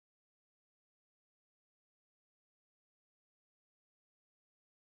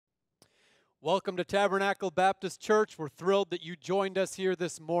Welcome to Tabernacle Baptist Church. We're thrilled that you joined us here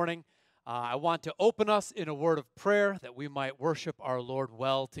this morning. I want to open us in a word of prayer that we might worship our Lord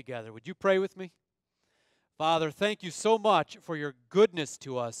well together. Would you pray with me? Father, thank you so much for your goodness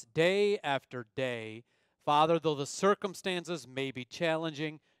to us day after day. Father, though the circumstances may be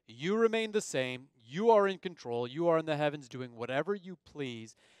challenging, you remain the same. You are in control. You are in the heavens doing whatever you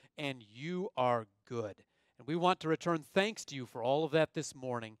please, and you are good. And we want to return thanks to you for all of that this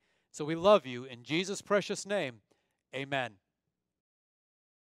morning. So we love you. In Jesus' precious name, amen.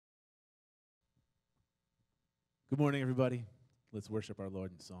 Good morning, everybody. Let's worship our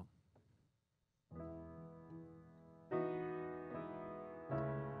Lord in song.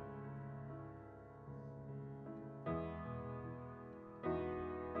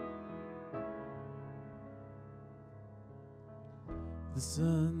 The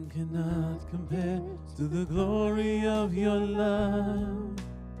sun cannot compare to the glory of your love.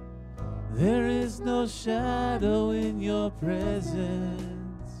 There is no shadow in your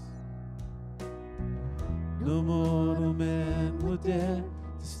presence. No mortal man would dare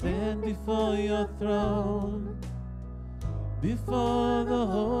to stand before your throne, before the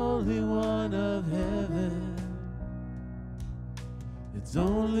Holy One of heaven. It's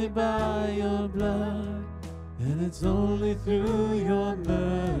only by your blood, and it's only through your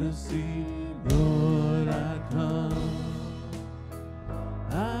mercy, Lord, I come.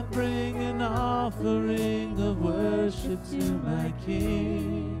 I bring an offering of worship to my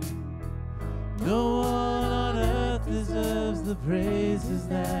King. No one on earth deserves the praises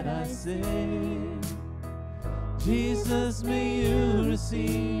that I sing. Jesus, may you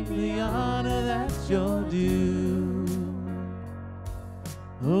receive the honor that's your due.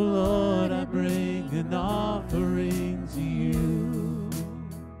 Oh Lord, I bring an offering to you.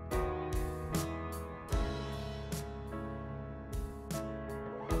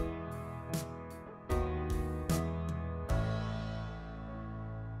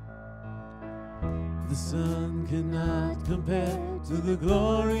 The sun cannot compare to the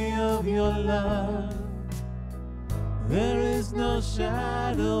glory of your love. There is no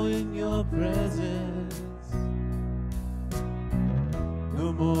shadow in your presence.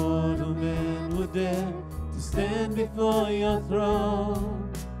 No mortal man would dare to stand before your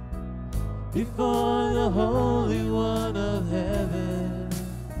throne, before the Holy One of heaven.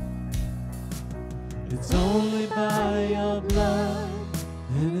 It's only by your blood,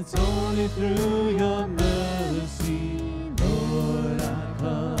 and it's only through your mercy, Lord, I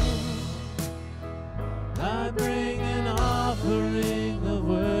come. I bring an offering of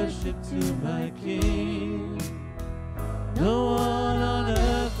worship to my King. No one on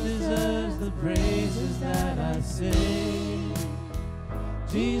earth deserves the praises that I sing.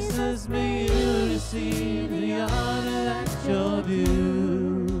 Jesus, may you receive the honor that's your due.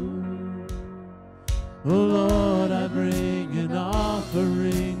 Oh Lord, I bring an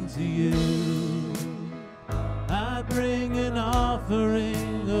offering to you. I bring an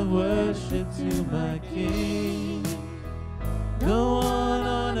offering of worship to my King. No one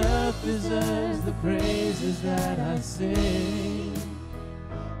on earth deserves the praises that I sing.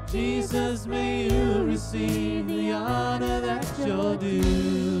 Jesus, may you receive the honor that's your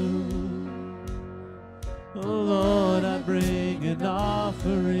due. Oh Lord, I bring an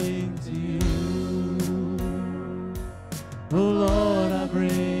offering to you. Oh Lord, I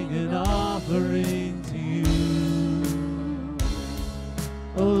bring an offering to you.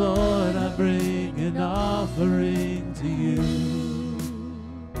 Oh Lord, I bring an offering to you.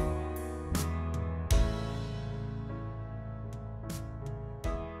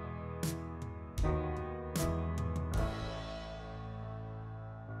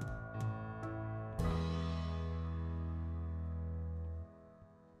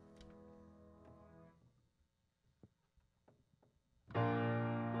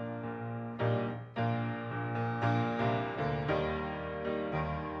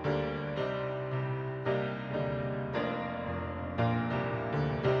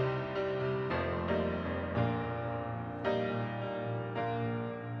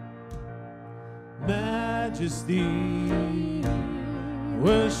 Majesty,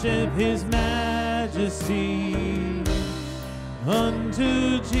 worship his majesty.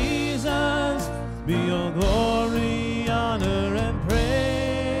 Unto Jesus be all glory, honor, and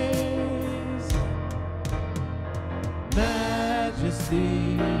praise.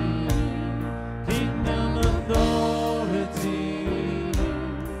 Majesty, kingdom, authority,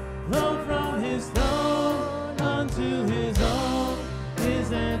 flow from his throne unto his own,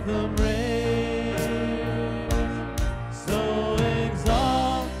 his anthem raise.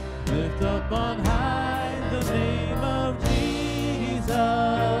 Up on high the name of Jesus.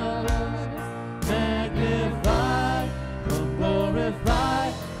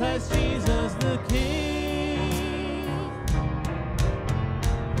 King.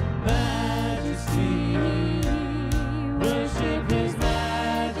 Majesty, worship His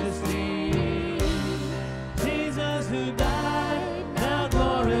majesty. Jesus who died, now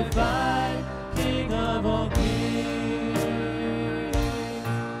glorified, King of all kings.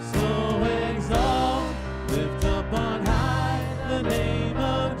 So exalt, lift up on high the name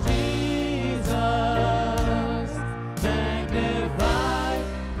of Jesus. Magnify,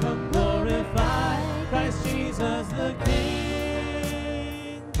 come glorify Christ Jesus the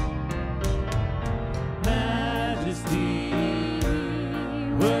King. Majesty,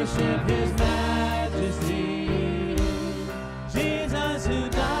 worship His majesty. Jesus who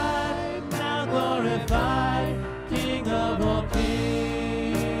died, now glorified, King of all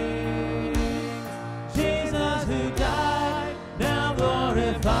kings. Jesus who died, now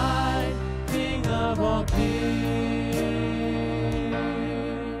glorified, King of all kings.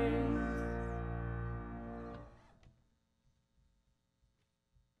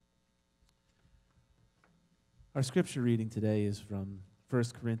 Our scripture reading today is from 1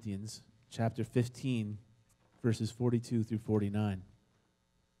 Corinthians chapter 15, verses 42 through 49.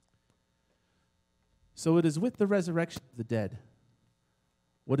 So it is with the resurrection of the dead.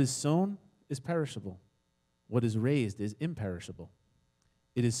 What is sown is perishable. What is raised is imperishable.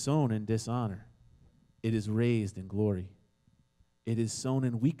 It is sown in dishonor. It is raised in glory. It is sown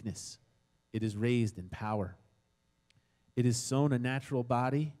in weakness. It is raised in power. It is sown a natural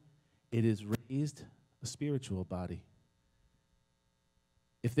body. It is raised a spiritual body.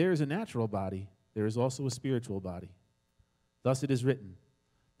 If there is a natural body, there is also a spiritual body. Thus it is written,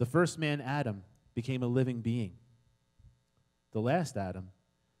 the first man, Adam, became a living being. The last Adam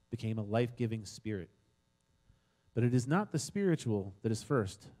became a life-giving spirit. But it is not the spiritual that is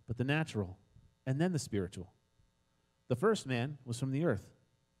first, but the natural, and then the spiritual. The first man was from the earth,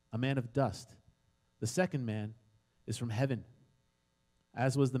 a man of dust. The second man is from heaven.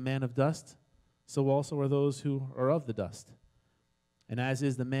 As was the man of dust, so also are those who are of the dust. And as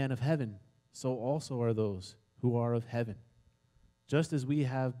is the man of heaven, so also are those who are of heaven. Just as we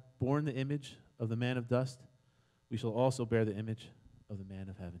have borne the image of the man of dust, we shall also bear the image of the man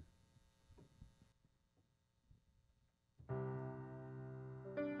of heaven.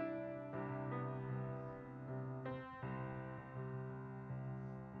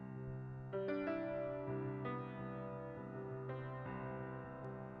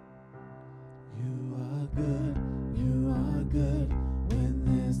 You are good when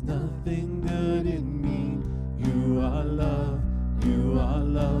there's nothing good in me. You are love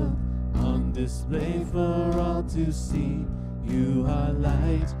on display for all to see. You are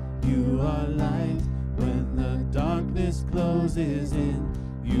light when the darkness closes in.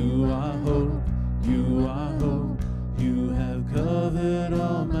 You are hope, you have covered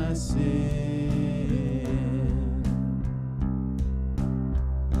all my sin.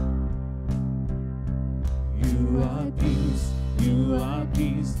 You are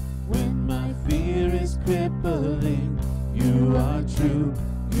peace when my fear is crippling. You are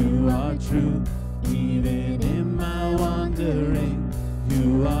true, even in my wandering.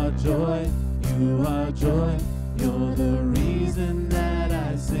 You are joy, you're the reason that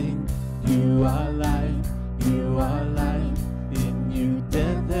I sing. You are life, in you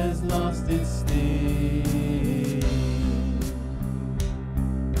death has lost its sting.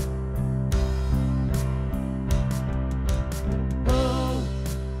 Oh,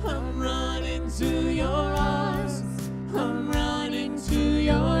 I'm running to your arms,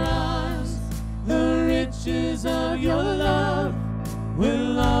 the riches of your love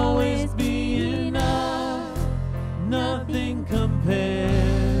will always be enough. Nothing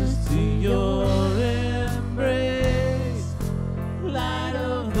compares to your embrace. Light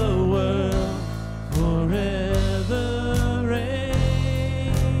of the world,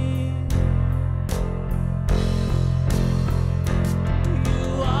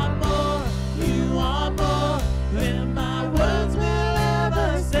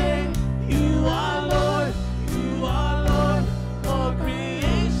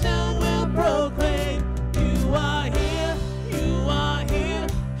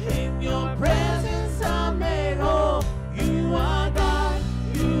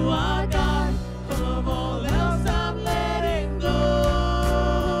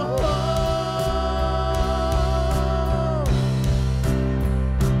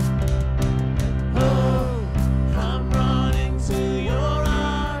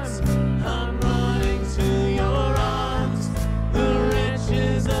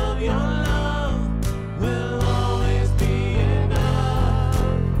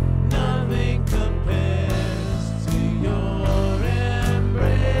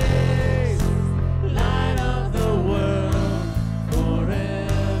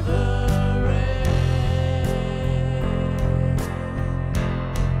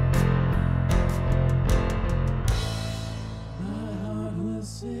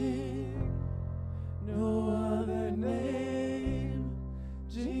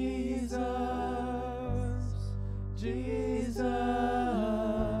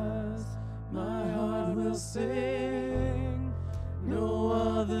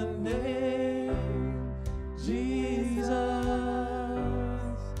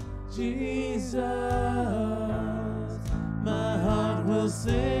 Jesus, my heart will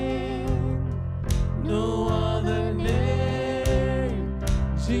sing. No other name,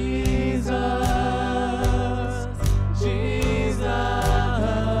 Jesus, Jesus,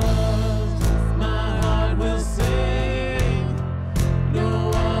 my heart will sing.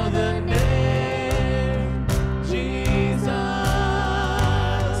 No other name, Jesus,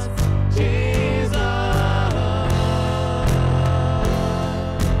 Jesus.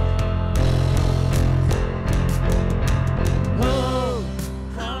 Oh,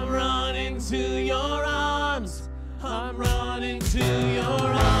 I'm running to your arms. I'm running to your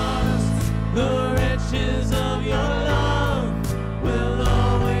arms. The riches of your love will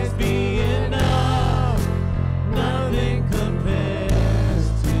always be enough. Nothing compares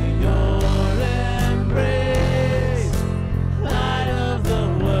to your embrace. Light of the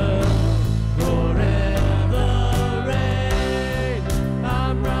world, forever reign.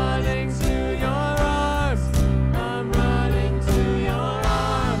 I'm running to your arms. I'm running to your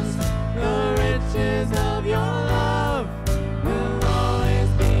arms. The riches of your love will always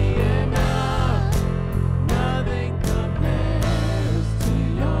be enough. Nothing compares to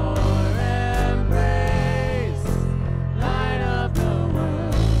your embrace. Light of the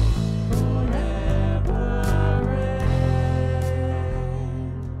world, forever reign.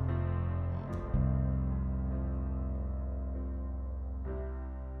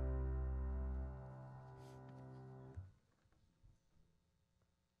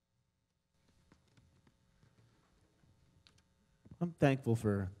 I'm thankful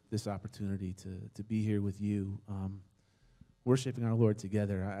for this opportunity to be here with you, worshiping our Lord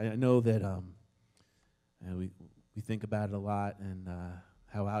together. I know that we think about it a lot and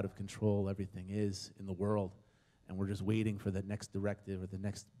how out of control everything is in the world, and we're just waiting for the next directive or the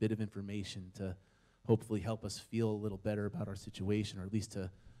next bit of information to hopefully help us feel a little better about our situation, or at least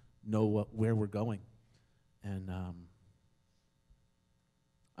to know where we're going. And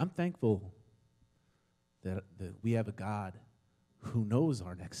I'm thankful that we have a God who knows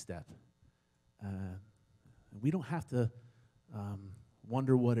our next step. We don't have to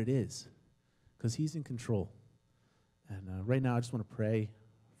wonder what it is, because he's in control. And right now, I just want to pray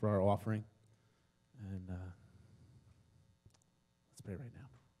for our offering. And let's pray right now.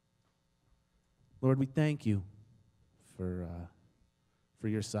 Lord, we thank you for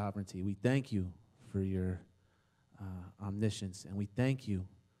your sovereignty. We thank you for your omniscience, and we thank you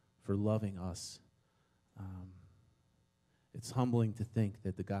for loving us. It's humbling to think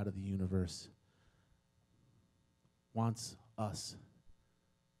that the God of the universe wants us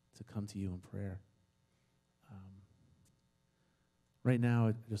to come to you in prayer. Right now,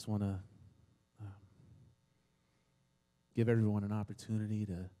 I just want to give everyone an opportunity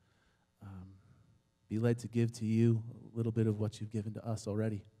to be led to give to you a little bit of what you've given to us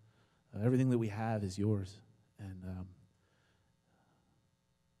already. Everything that we have is yours, and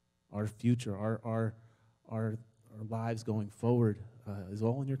our future, our lives going forward is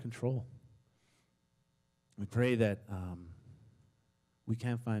all in your control. We pray that we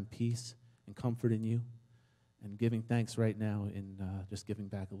can find peace and comfort in you, and giving thanks right now in just giving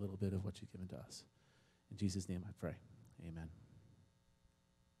back a little bit of what you've given to us. In Jesus' name I pray. Amen.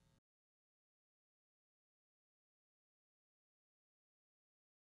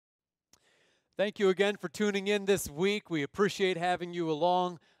 Thank you again for tuning in this week. We appreciate having you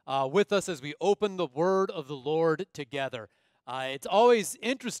along with us as we open the Word of the Lord together. It's always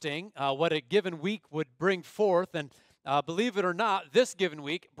interesting what a given week would bring forth, and believe it or not, this given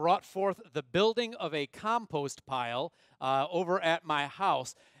week brought forth the building of a compost pile over at my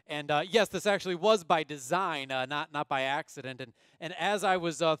house. And yes, this actually was by design, not by accident. And as I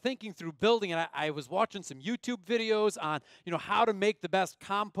was thinking through building it, I was watching some YouTube videos on how to make the best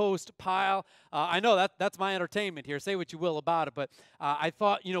compost pile. I know that's my entertainment here. Say what you will about it, but I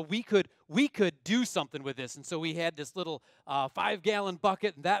thought we could do something with this. And so we had this little 5-gallon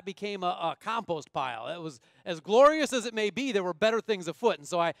bucket, and that became a compost pile. It was as glorious as it may be. There were better things afoot, and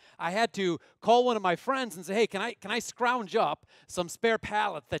so I had to call one of my friends and say, hey, can I scrounge up some spare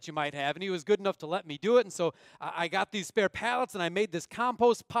pallets that you might have? And he was good enough to let me do it. And so I got these spare pallets, and I made this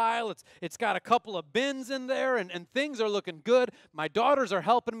compost pile. It's got a couple of bins in there, and things are looking good. My daughters are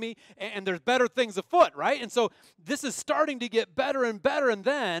helping me, and there's better things afoot, right? And so this is starting to get better and better. And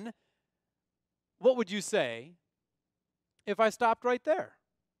then, what would you say if I stopped right there?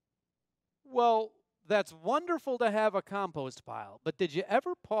 Well, that's wonderful to have a compost pile, but did you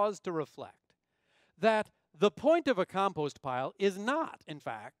ever pause to reflect that the point of a compost pile is not, in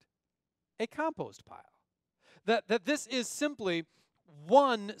fact, a compost pile? That this is simply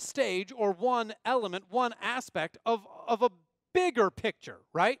one stage or one element, one aspect of a bigger picture,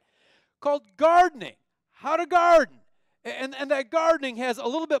 right? called gardening, how to garden. And that gardening has a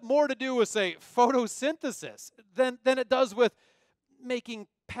little bit more to do with, say, photosynthesis than it does with making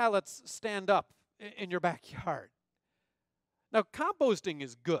pallets stand up in your backyard. Now, composting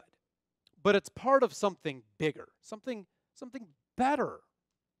is good, but it's part of something bigger, something better.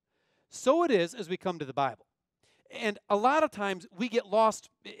 So it is as we come to the Bible. And a lot of times we get lost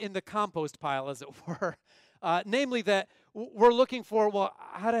in the compost pile, as it were, namely that we're looking for, well,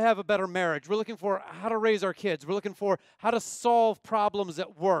 how to have a better marriage. We're looking for how to raise our kids. We're looking for how to solve problems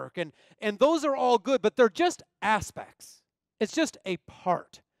at work. And those are all good, but they're just aspects. It's just a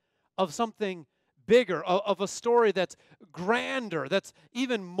part of something bigger, of a story that's grander, that's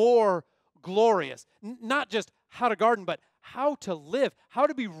even more glorious. Not just how to garden, but how to live, how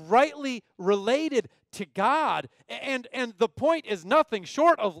to be rightly related to God. And the point is nothing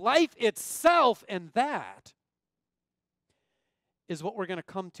short of life itself, and that is what we're going to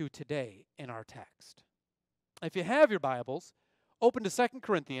come to today in our text. If you have your Bibles, open to 2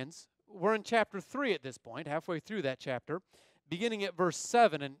 Corinthians. We're in chapter 3 at this point, halfway through that chapter, beginning at verse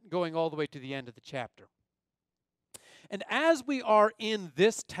 7 and going all the way to the end of the chapter. And as we are in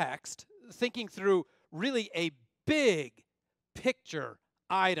this text, thinking through really a big picture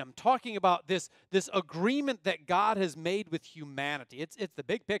item, talking about this agreement that God has made with humanity. It's the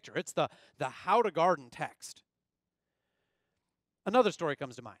big picture. It's the how to garden text. Another story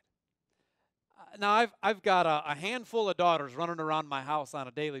comes to mind. Now, I've got a handful of daughters running around my house on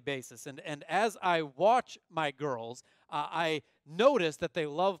a daily basis, and as I watch my girls, I notice that they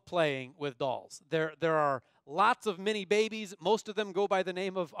love playing with dolls. There are lots of mini babies. Most of them go by the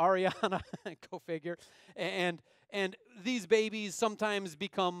name of Ariana, go figure, and these babies sometimes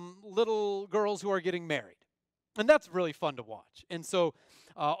become little girls who are getting married. And that's really fun to watch. And so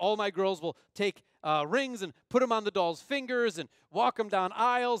all my girls will take rings and put them on the doll's fingers and walk them down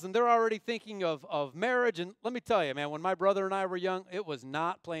aisles, and they're already thinking of marriage. And let me tell you, man, when my brother and I were young, it was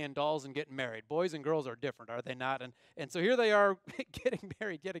not playing dolls and getting married. Boys and girls are different, are they not? And so here they are getting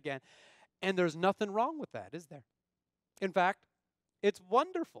married yet again. And there's nothing wrong with that, is there? In fact, it's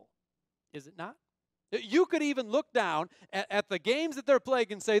wonderful, is it not? You could even look down at the games that they're playing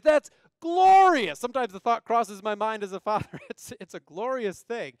and say, that's glorious. Sometimes the thought crosses my mind as a father. It's a glorious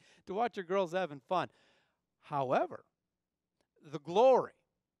thing to watch your girls having fun. However, the glory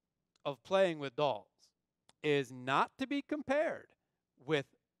of playing with dolls is not to be compared with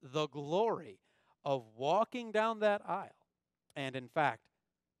the glory of walking down that aisle and, in fact,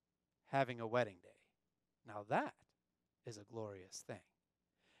 having a wedding day. Now that is a glorious thing.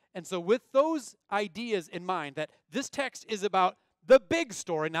 And so with those ideas in mind, that this text is about the big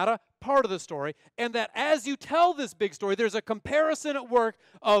story, not a part of the story, and that as you tell this big story, there's a comparison at work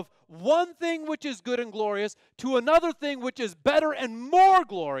of one thing which is good and glorious to another thing which is better and more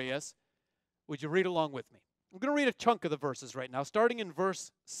glorious, would you read along with me? I'm going to read a chunk of the verses right now, starting in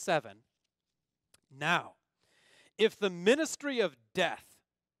verse 7. Now, if the ministry of death,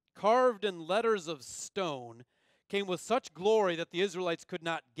 carved in letters of stone, came with such glory that the Israelites could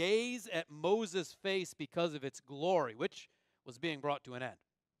not gaze at Moses' face because of its glory, which was being brought to an end.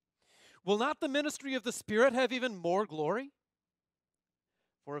 Will not the ministry of the Spirit have even more glory?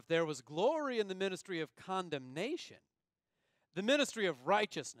 For if there was glory in the ministry of condemnation, the ministry of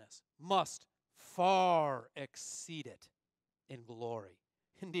righteousness must far exceed it in glory.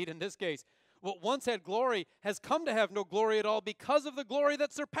 Indeed, in this case, what once had glory has come to have no glory at all because of the glory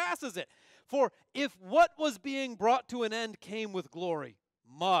that surpasses it. For if what was being brought to an end came with glory,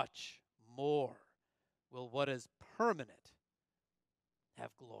 much more will what is permanent have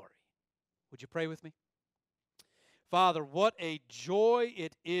glory. Would you pray with me? Father, what a joy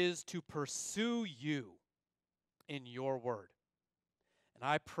it is to pursue you in your word. And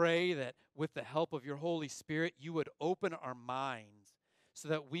I pray that with the help of your Holy Spirit, you would open our minds so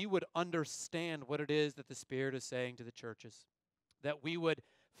that we would understand what it is that the Spirit is saying to the churches, that we would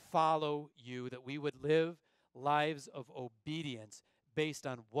follow you, that we would live lives of obedience based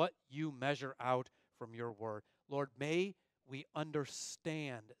on what you measure out from your word. Lord, may we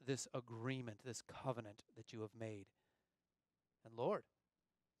understand this agreement, this covenant that you have made. And Lord,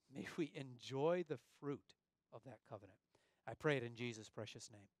 may we enjoy the fruit of that covenant. I pray it in Jesus' precious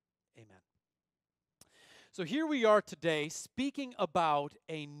name. Amen. So here we are today speaking about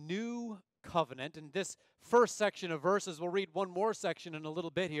a new covenant. And this first section of verses, we'll read one more section in a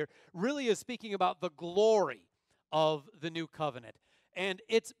little bit here, really is speaking about the glory of the new covenant. And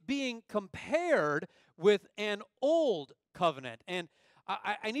it's being compared with an old covenant. And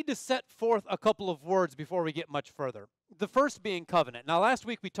I need to set forth a couple of words before we get much further. The first being covenant. Now, last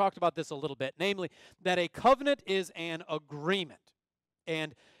week we talked about this a little bit, namely that a covenant is an agreement.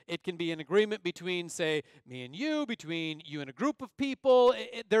 And it can be an agreement between, say, me and you, between you and a group of people.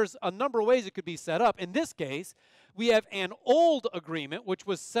 There's a number of ways it could be set up. In this case, we have an old agreement which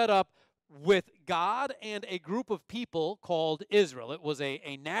was set up with God and a group of people called Israel. It was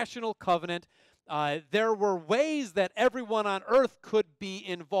a national covenant. There were ways that everyone on earth could be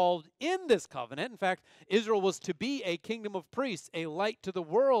involved in this covenant. In fact, Israel was to be a kingdom of priests, a light to the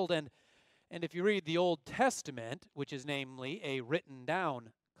world. And if you read the Old Testament, which is namely a written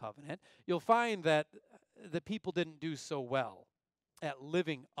down covenant, you'll find that the people didn't do so well at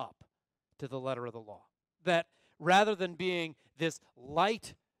living up to the letter of the law. That rather than being this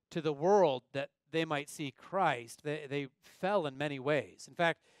light to the world that they might see Christ, they fell in many ways. In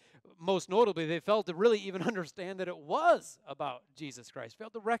fact, most notably, they failed to really even understand that it was about Jesus Christ,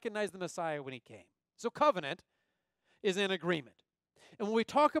 failed to recognize the Messiah when he came. So covenant is an agreement. And when we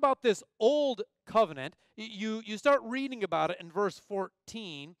talk about this old covenant, you start reading about it in verse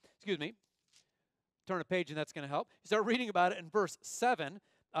 14. Excuse me. Turn a page and that's going to help. You start reading about it in verse 7,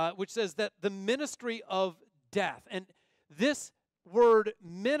 which says that the ministry of death. And this word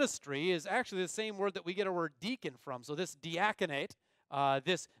ministry is actually the same word that we get our word deacon from. So this diaconate,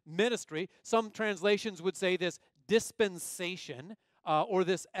 this ministry, some translations would say this dispensation or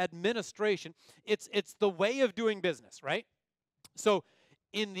this administration. It's the way of doing business, right? So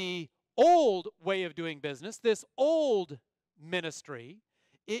in the old way of doing business, this old ministry,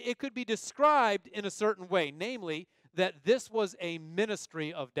 it could be described in a certain way, namely that this was a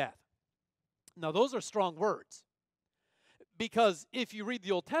ministry of death. Now, those are strong words, because if you read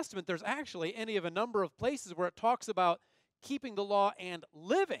the Old Testament, there's actually any of a number of places where it talks about keeping the law and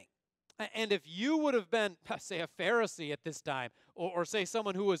living. And if you would have been, say, a Pharisee at this time, or say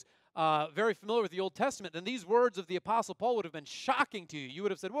someone who was very familiar with the Old Testament, then these words of the Apostle Paul would have been shocking to you. You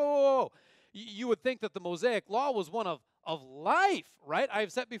would have said, whoa, whoa, whoa. You would think that the Mosaic law was one of life, right? I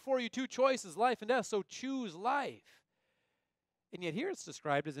have set before you two choices, life and death, so choose life. And yet here it's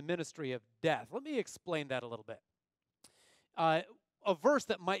described as a ministry of death. Let me explain that a little bit. A verse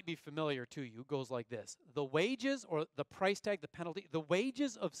that might be familiar to you goes like this. The wages, or the price tag, the penalty, the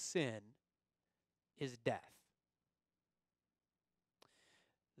wages of sin is death.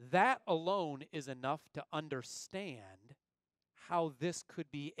 That alone is enough to understand how this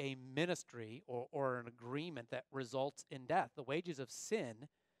could be a ministry or an agreement that results in death. The wages of sin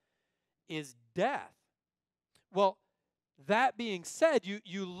is death. Well, that being said,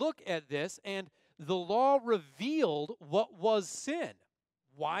 you look at this, and the law revealed what was sin.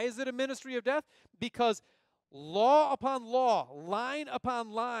 Why is it a ministry of death? Because law upon law, line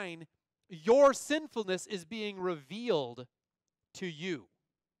upon line, your sinfulness is being revealed to you.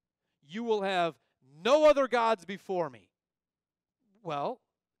 You will have no other gods before me. Well,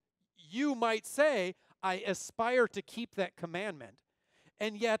 you might say, I aspire to keep that commandment,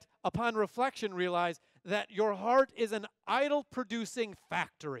 and yet upon reflection realize that your heart is an idol-producing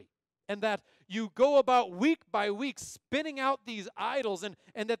factory, and that you go about week by week spinning out these idols,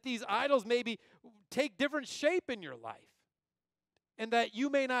 and that these idols maybe take different shape in your life, and that you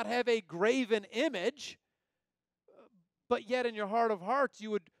may not have a graven image, but yet in your heart of hearts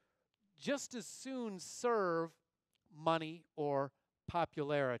you would just as soon serve money or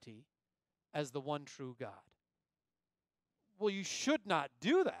popularity as the one true God. Well, you should not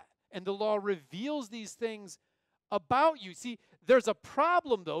do that. And the law reveals these things about you. See, there's a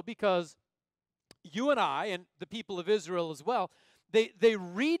problem, though, because you and I, and the people of Israel as well, they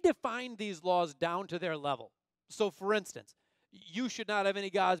redefined these laws down to their level. So, for instance, you should not have any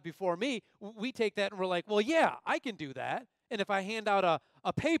gods before me. We take that and we're like, well, yeah, I can do that. And if I hand out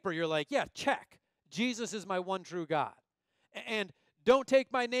a paper, you're like, yeah, check. Jesus is my one true God. And don't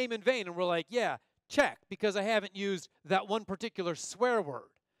take my name in vain. And we're like, yeah, check, because I haven't used that one particular swear word.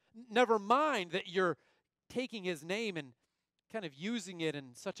 Never mind that you're taking his name and kind of using it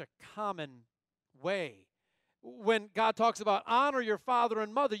in such a common way. When God talks about honor your father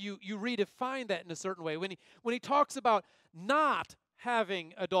and mother, you redefine that in a certain way. When he talks about not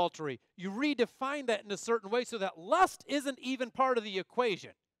having adultery, you redefine that in a certain way so that lust isn't even part of the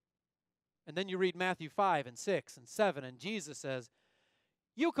equation. And then you read Matthew 5 and 6 and 7, and Jesus says,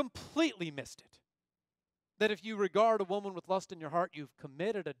 you completely missed it. That if you regard a woman with lust in your heart, you've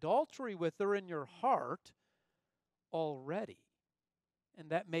committed adultery with her in your heart already. And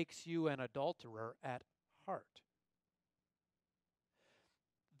that makes you an adulterer at heart.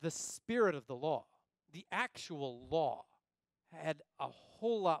 The spirit of the law, the actual law, had a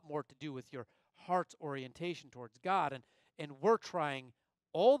whole lot more to do with your heart's orientation towards God. And we're trying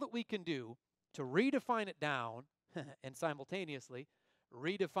all that we can do to redefine it down and simultaneously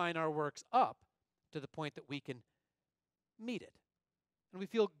redefine our works up to the point that we can meet it. and we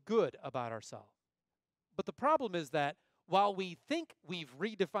feel good about ourselves. But the problem is that while we think we've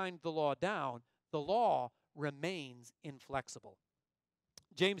redefined the law down, the law remains inflexible.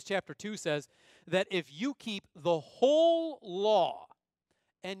 James chapter 2 says that if you keep the whole law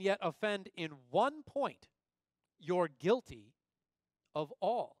and yet offend in one point, you're guilty of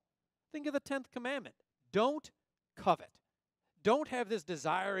all. Think of the 10th commandment. Don't covet. Don't have this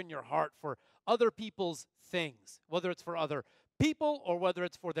desire in your heart for other people's things, whether it's for other people or whether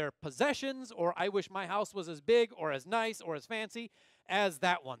it's for their possessions, or I wish my house was as big or as nice or as fancy as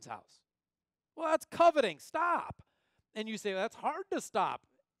that one's house. Well, that's coveting. Stop. And you say, well, that's hard to stop.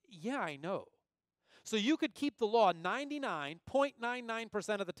 Yeah, I know. So you could keep the law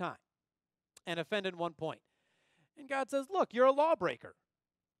 99.99% of the time and offend in one point. And God says, look, you're a lawbreaker.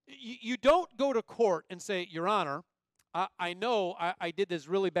 You don't go to court and say, Your Honor, I know I did this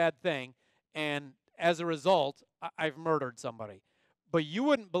really bad thing, and as a result, I've murdered somebody. But you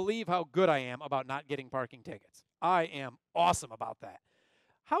wouldn't believe how good I am about not getting parking tickets. I am awesome about that.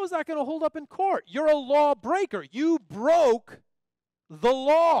 How is that going to hold up in court? You're a lawbreaker. You broke the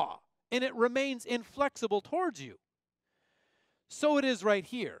law, and it remains inflexible towards you. So it is right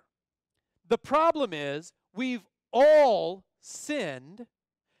here. The problem is we've all sinned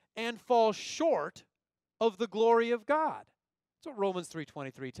and fall short of the glory of God. That's what Romans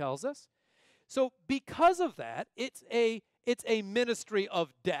 3:23 tells us. So because of that, it's a ministry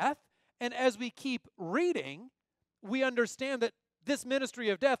of death, and as we keep reading, we understand that this ministry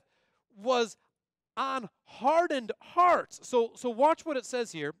of death was on hardened hearts. So watch what it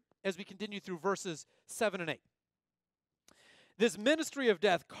says here as we continue through verses 7 and 8. This ministry of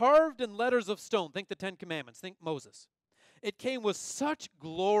death, carved in letters of stone, think the 10 Commandments, think Moses. It came with such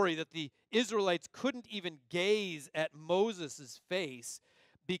glory that the Israelites couldn't even gaze at Moses' face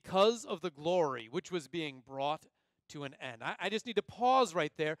because of the glory which was being brought to an end. I just need to pause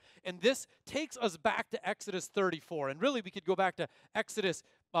right there, and this takes us back to Exodus 34. And really, we could go back to Exodus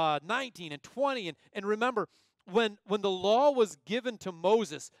 19 and 20, and remember, when the law was given to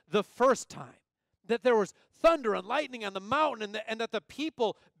Moses the first time, that there was thunder and lightning on the mountain, and that the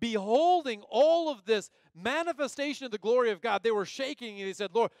people, beholding all of this manifestation of the glory of God, they were shaking, and they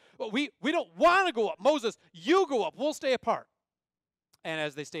said, Lord, we don't want to go up. Moses, you go up. We'll stay apart. And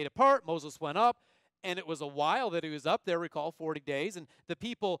as they stayed apart, Moses went up, and it was a while that he was up there, recall 40 days, and the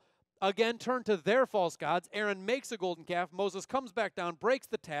people again turned to their false gods. Aaron makes a golden calf. Moses comes back down, breaks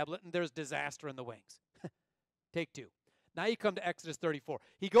the tablet, and there's disaster in the wings. Take two. Now you come to Exodus 34.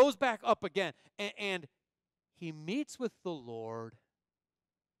 He goes back up again, and he meets with the Lord,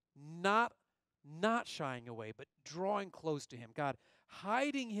 not shying away, but drawing close to him. God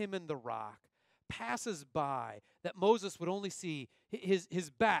hiding him in the rock, passes by, that Moses would only see his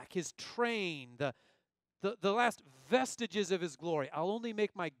back, his train, the last vestiges of his glory. I'll only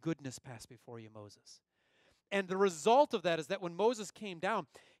make my goodness pass before you, Moses. And the result of that is that when Moses came down,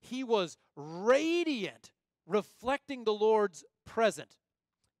 he was radiant, reflecting the Lord's presence.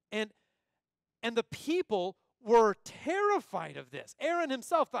 And the people were terrified of this. Aaron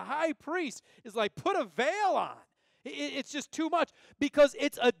himself, the high priest, is like, put a veil on. It's just too much, because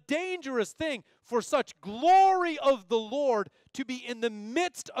it's a dangerous thing for such glory of the Lord to be in the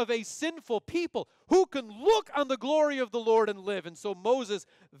midst of a sinful people who can look on the glory of the Lord and live. And so Moses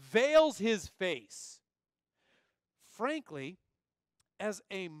veils his face, frankly, as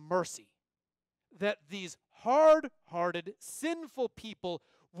a mercy, that these hard-hearted, sinful people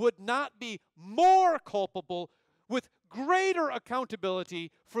would not be more culpable with greater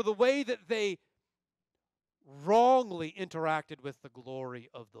accountability for the way that they wrongly interacted with the glory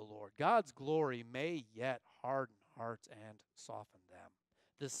of the Lord. God's glory may yet harden hearts and soften them.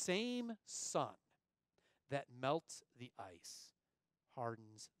 The same sun that melts the ice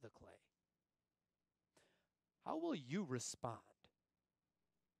hardens the clay. How will you respond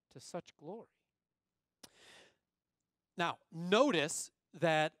to such glory? Now, notice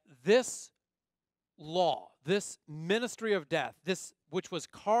that this law, this ministry of death, this which was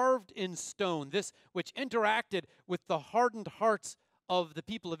carved in stone, this which interacted with the hardened hearts of the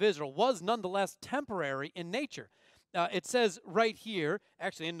people of Israel, was nonetheless temporary in nature. It says right here,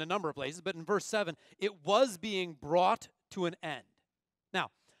 actually in a number of places, but in verse 7, it was being brought to an end.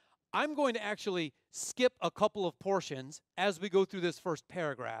 Now, I'm going to actually skip a couple of portions as we go through this first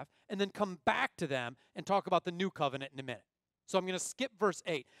paragraph and then come back to them and talk about the new covenant in a minute. So I'm going to skip verse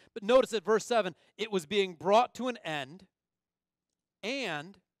 8. But notice at verse 7, it was being brought to an end,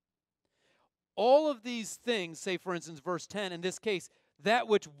 and all of these things, say for instance verse 10, in this case, that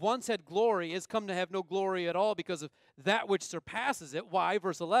which once had glory is come to have no glory at all because of that which surpasses it. Why?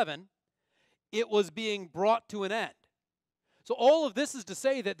 Verse 11, it was being brought to an end. So all of this is to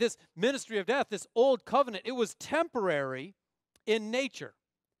say that this ministry of death, this old covenant, it was temporary in nature.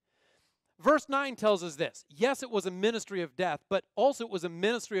 Verse 9 tells us this. Yes, it was a ministry of death, but also it was a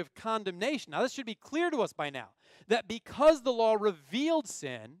ministry of condemnation. Now, this should be clear to us by now, that because the law revealed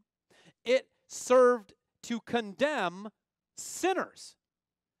sin, it served to condemn sinners.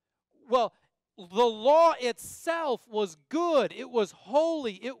 Well, the law itself was good. It was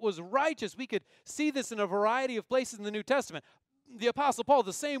holy. It was righteous. We could see this in a variety of places in the New Testament. The Apostle Paul,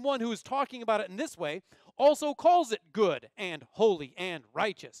 the same one who is talking about it in this way, also calls it good and holy and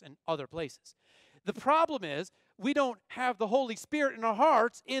righteous in other places. The problem is we don't have the Holy Spirit in our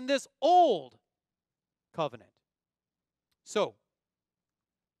hearts in this old covenant. So,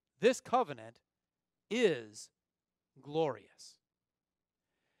 this covenant is glorious.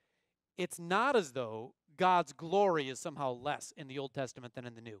 It's not as though God's glory is somehow less in the Old Testament than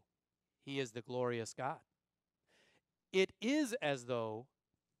in the New. He is the glorious God. It is as though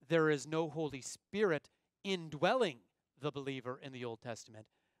there is no Holy Spirit indwelling the believer in the Old Testament.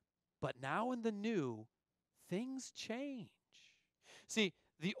 But now in the New, things change. See,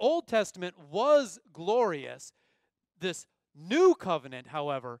 the Old Testament was glorious. This new covenant,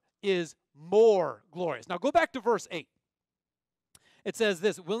 however, is more glorious. Now go back to verse 8. It says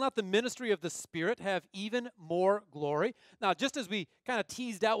this, will not the ministry of the Spirit have even more glory? Now, just as we kind of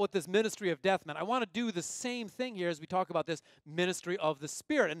teased out what this ministry of death meant, I want to do the same thing here as we talk about this ministry of the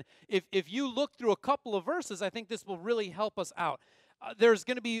Spirit. And if you look through a couple of verses, I think this will really help us out. There's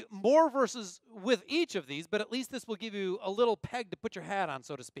going to be more verses with each of these, but at least this will give you a little peg to put your hat on,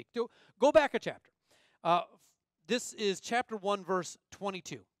 so to speak. Go back a chapter. This is chapter 1, verse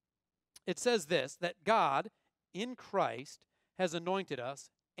 22. It says this, that God in Christ has anointed us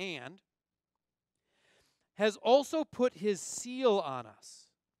and has also put his seal on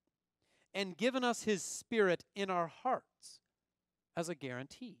us and given us his Spirit in our hearts as a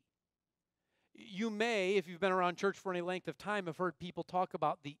guarantee. You may, if you've been around church for any length of time, have heard people talk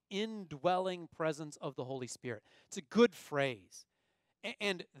about the indwelling presence of the Holy Spirit. It's a good phrase.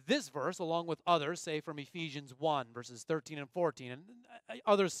 And this verse, along with others, say from Ephesians 1, verses 13 and 14, and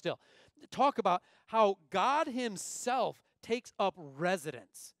others still, talk about how God himself takes up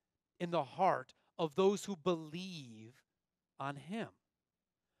residence in the heart of those who believe on him.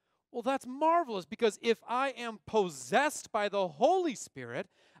 Well, that's marvelous, because if I am possessed by the Holy Spirit,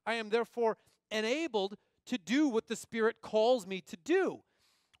 I am therefore enabled to do what the Spirit calls me to do.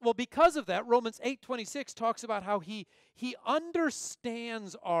 Well, because of that, Romans 8:26 talks about how he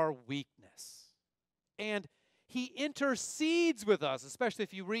understands our weakness, and he intercedes with us, especially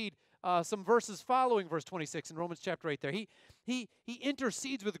if you read some verses following verse 26 in Romans chapter 8 there. He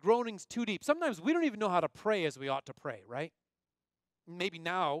intercedes with groanings too deep. Sometimes we don't even know how to pray as we ought to pray, right? Maybe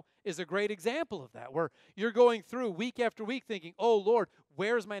now is a great example of that, where you're going through week after week thinking, oh, Lord,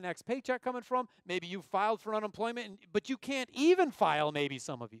 where's my next paycheck coming from? Maybe you filed for unemployment, but you can't even file, maybe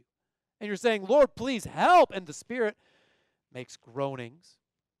some of you. And you're saying, Lord, please help. And the Spirit makes groanings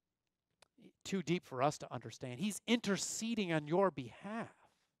too deep for us to understand. He's interceding on your behalf.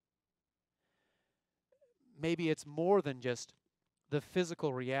 Maybe it's more than just the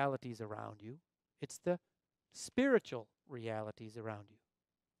physical realities around you. It's the spiritual realities around you.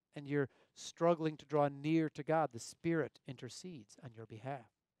 And you're struggling to draw near to God. The Spirit intercedes on your behalf.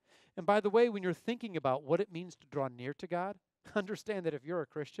 And by the way, when you're thinking about what it means to draw near to God, understand that if you're a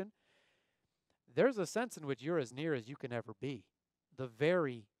Christian, there's a sense in which you're as near as you can ever be. The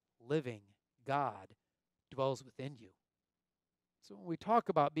very living God dwells within you. So when we talk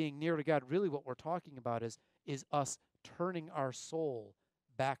about being near to God, really what we're talking about is us turning our soul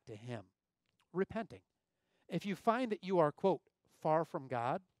back to him, repenting. If you find that you are, quote, far from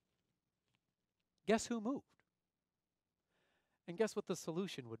God, guess who moved? And guess what the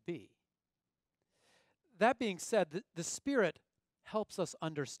solution would be? That being said, the Spirit helps us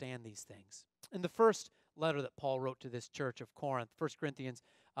understand these things. In the first letter that Paul wrote to this church of Corinth, 1 Corinthians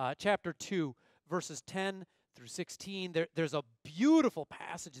chapter 2, verses 10 through 16, there's a beautiful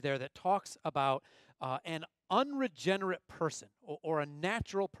passage there that talks about an unregenerate person or a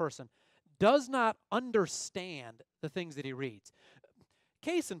natural person does not understand the things that he reads.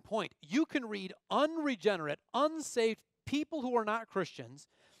 Case in point, you can read unregenerate, unsaved people who are not Christians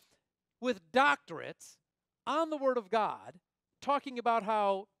with doctorates on the Word of God talking about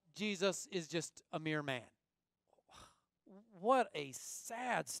how Jesus is just a mere man. What a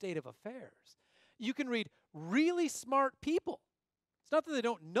sad state of affairs. You can read really smart people. It's not that they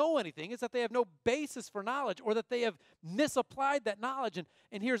don't know anything, it's that they have no basis for knowledge, or that they have misapplied that knowledge.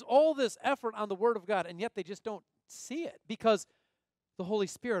 And here's all this effort on the Word of God, and yet they just don't see it because the Holy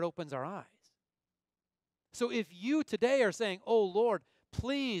Spirit opens our eyes. So if you today are saying, oh Lord,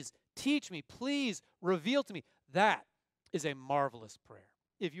 please teach me, please reveal to me, that is a marvelous prayer.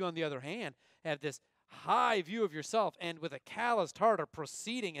 If you, on the other hand, have this high view of yourself and with a calloused heart are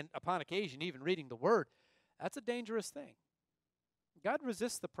proceeding and upon occasion even reading the word, that's a dangerous thing. God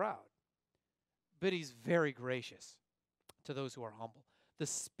resists the proud, but he's very gracious to those who are humble. The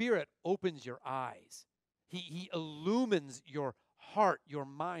Spirit opens your eyes. He illumines your heart, your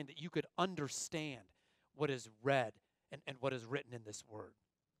mind, that you could understand what is read and what is written in this word.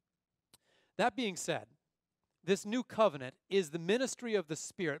 That being said, this new covenant is the ministry of the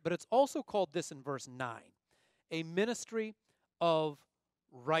Spirit, but it's also called this in verse 9, a ministry of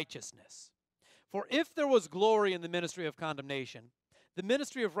righteousness. For if there was glory in the ministry of condemnation, the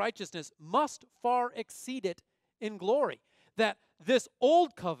ministry of righteousness must far exceed it in glory. That this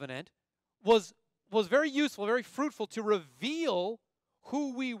old covenant was very useful, very fruitful to reveal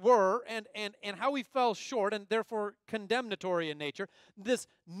who we were and how we fell short and therefore condemnatory in nature. This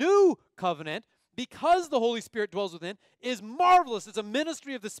new covenant, because the Holy Spirit dwells within, is marvelous. It's a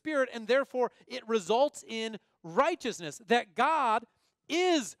ministry of the Spirit, and therefore it results in righteousness, that God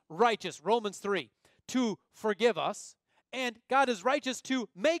is righteous, Romans 3, to forgive us, and God is righteous to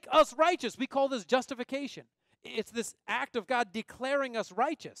make us righteous. We call this justification. It's this act of God declaring us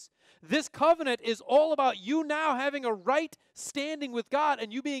righteous. This covenant is all about you now having a right standing with God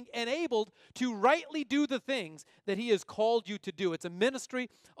and you being enabled to rightly do the things that he has called you to do. It's a ministry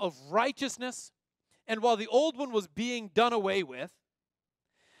of righteousness. And while the old one was being done away with,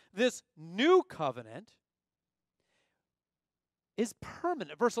 this new covenant is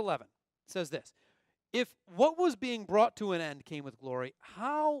permanent. Verse 11 says this, if what was being brought to an end came with glory,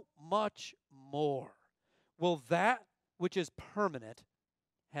 how much more will that which is permanent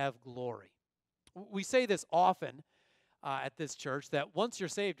have glory? We say this often at this church, that once you're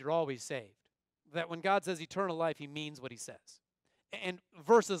saved, you're always saved. That when God says eternal life, he means what he says. And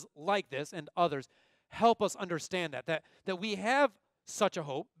verses like this and others help us understand that we have such a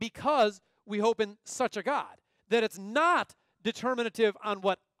hope because we hope in such a God. That it's not determinative on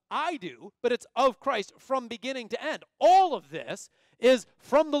what I do, but it's of Christ from beginning to end. All of this is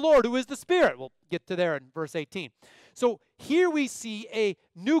from the Lord who is the Spirit. We'll get to there in verse 18. So here we see a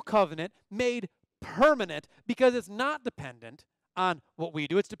new covenant made permanent because it's not dependent on what we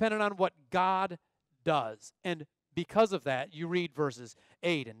do. It's dependent on what God does. And because of that, you read verses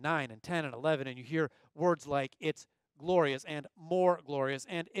 8 and 9 and 10 and 11, and you hear words like it's glorious and more glorious,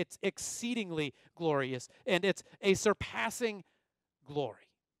 and it's exceedingly glorious, and it's a surpassing glory.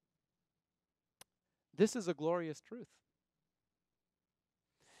 This is a glorious truth.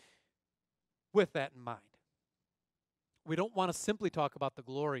 With that in mind, we don't want to simply talk about the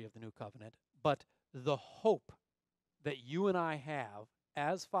glory of the new covenant, but the hope that you and I have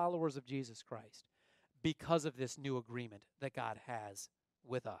as followers of Jesus Christ because of this new agreement that God has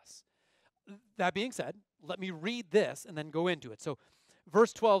with us. That being said, let me read this and then go into it. So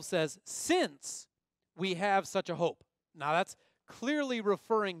verse 12 says, since we have such a hope. Now that's clearly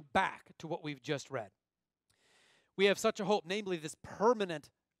referring back to what we've just read. We have such a hope, namely this permanent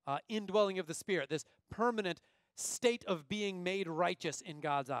indwelling of the Spirit, this permanent state of being made righteous in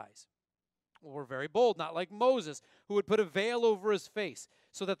God's eyes. Well, we're very bold, not like Moses, who would put a veil over his face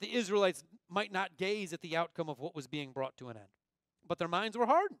so that the Israelites might not gaze at the outcome of what was being brought to an end. But their minds were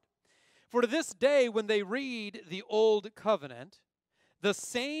hardened. For to this day, when they read the Old Covenant, the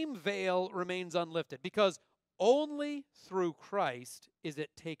same veil remains unlifted, because only through Christ is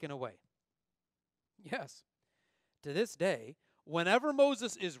it taken away. Yes, to this day, whenever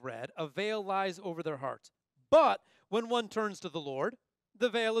Moses is read, a veil lies over their hearts. But when one turns to the Lord, the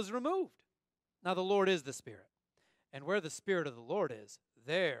veil is removed. Now the Lord is the Spirit, and where the Spirit of the Lord is,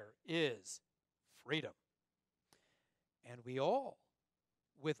 there is freedom. And we all,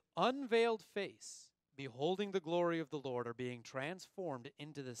 with unveiled face, beholding the glory of the Lord, are being transformed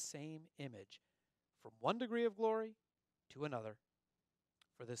into the same image, from one degree of glory to another.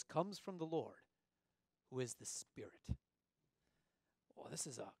 For this comes from the Lord, who is the Spirit. Well, this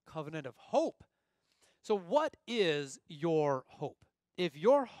is a covenant of hope. So what is your hope? If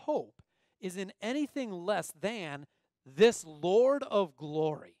your hope is in anything less than this Lord of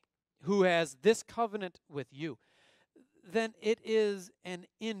glory, who has this covenant with you, then it is an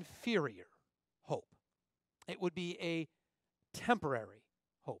inferior hope. It would be a temporary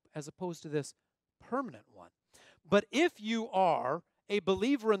hope as opposed to this permanent one. But if you are a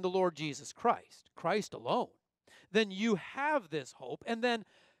believer in the Lord Jesus Christ, Christ alone, then you have this hope, and then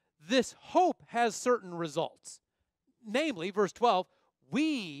this hope has certain results. Namely, verse 12,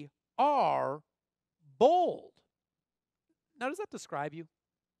 we are bold. Now, does that describe you?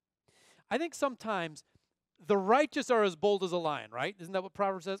 I think sometimes the righteous are as bold as a lion, right? Isn't that what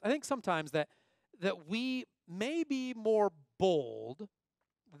Proverbs says? I think sometimes that we may be more bold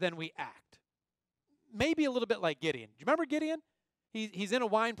than we act. Maybe a little bit like Gideon. Do you remember Gideon? He's in a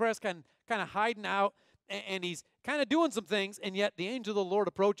wine press, kind of hiding out, and he's kind of doing some things, and yet the angel of the Lord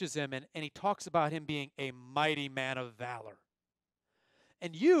approaches him, and he talks about him being a mighty man of valor.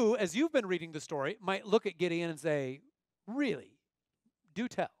 And you, as you've been reading the story, might look at Gideon and say, really? Do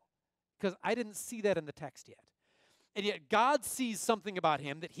tell. Because I didn't see that in the text yet. And yet God sees something about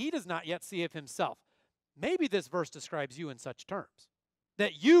him that he does not yet see of himself. Maybe this verse describes you in such terms.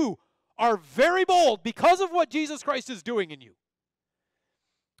 That you are very bold because of what Jesus Christ is doing in you.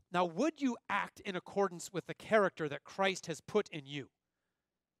 Now, would you act in accordance with the character that Christ has put in you?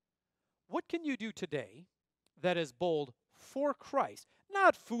 What can you do today that is bold for Christ?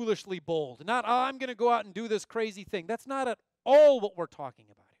 Not foolishly bold, not, oh, I'm going to go out and do this crazy thing. That's not at all what we're talking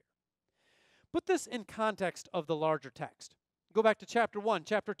about here. Put this in context of the larger text. Go back to chapter 1,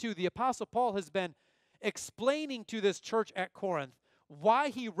 chapter 2. The Apostle Paul has been explaining to this church at Corinth why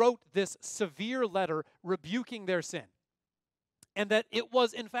he wrote this severe letter rebuking their sin. And that it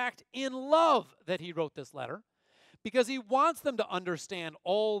was, in fact, in love that he wrote this letter, because he wants them to understand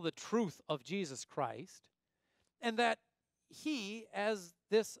all the truth of Jesus Christ, and that he, as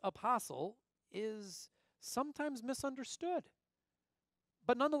this apostle, is sometimes misunderstood,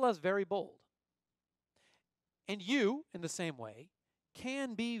 but nonetheless very bold. And you, in the same way,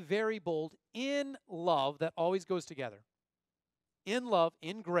 can be very bold in love that always goes together. In love,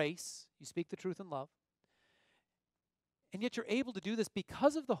 in grace, you speak the truth in love. And yet you're able to do this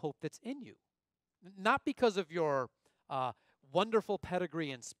because of the hope that's in you. Not because of your wonderful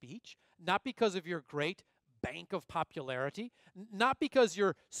pedigree in speech, not because of your great bank of popularity, not because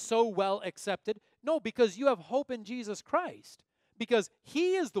you're so well accepted. No, because you have hope in Jesus Christ. Because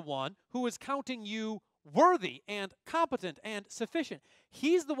he is the one who is counting you worthy and competent and sufficient.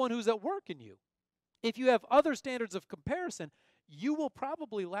 He's the one who's at work in you. If you have other standards of comparison, you will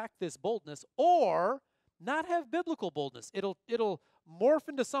probably lack this boldness or not have biblical boldness. It'll morph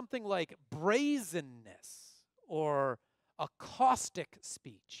into something like brazenness or a caustic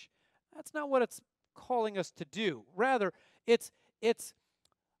speech. That's not what it's calling us to do. Rather, it's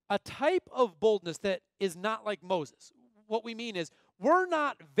a type of boldness that is not like Moses. What we mean is we're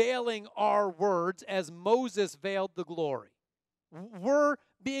not veiling our words as Moses veiled the glory. We're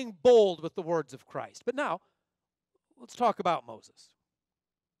being bold with the words of Christ. But now, let's talk about Moses.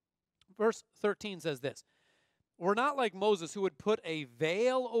 Verse 13 says this: we're not like Moses, who would put a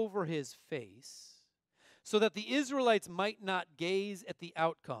veil over his face so that the Israelites might not gaze at the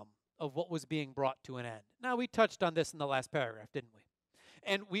outcome of what was being brought to an end. Now, we touched on this in the last paragraph, didn't we?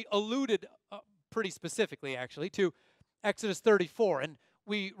 And we alluded pretty specifically, actually, to Exodus 34. And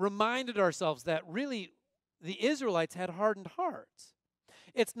we reminded ourselves that really the Israelites had hardened hearts.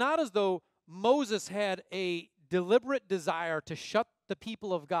 It's not as though Moses had a deliberate desire to shut the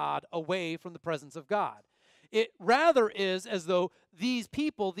people of God away from the presence of God. It rather is as though these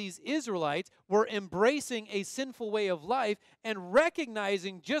people, these Israelites, were embracing a sinful way of life and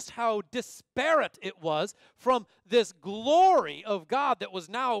recognizing just how disparate it was from this glory of God that was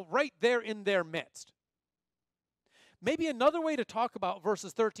now right there in their midst. Maybe another way to talk about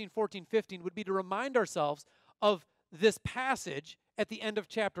verses 13, 14, 15 would be to remind ourselves of this passage at the end of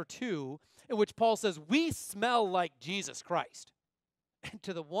chapter 2 in which Paul says, we smell like Jesus Christ. And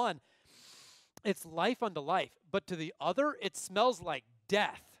to the one, it's life unto life, but to the other, it smells like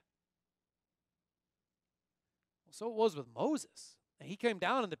death. Well, so it was with Moses. And he came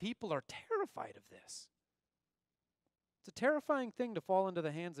down, and the people are terrified of this. It's a terrifying thing to fall into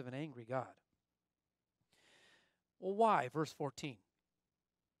the hands of an angry God. Well, why? Verse 14.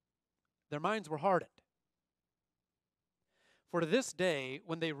 Their minds were hardened. For to this day,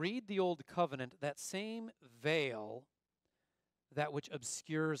 when they read the old covenant, that same veil, that which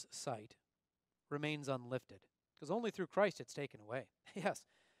obscures sight, remains unlifted, because only through Christ it's taken away. Yes,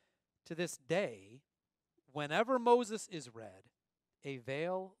 to this day, whenever Moses is read, a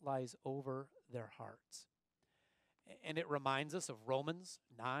veil lies over their hearts. And it reminds us of Romans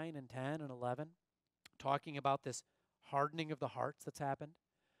 9 and 10 and 11, talking about this hardening of the hearts that's happened.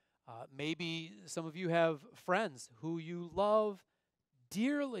 Maybe some of you have friends who you love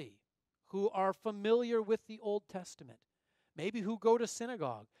dearly, who are familiar with the Old Testament, maybe who go to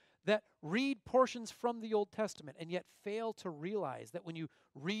synagogue, that read portions from the Old Testament and yet fail to realize that when you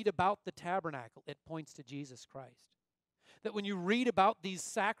read about the tabernacle, it points to Jesus Christ. That when you read about these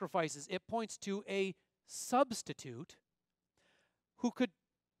sacrifices, it points to a substitute who could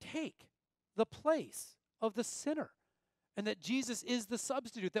take the place of the sinner. And that Jesus is the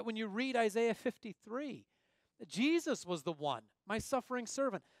substitute. That when you read Isaiah 53, Jesus was the one, my suffering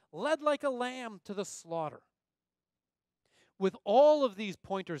servant, led like a lamb to the slaughter. With all of these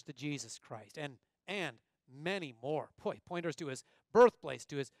pointers to Jesus Christ and many more, pointers to his birthplace,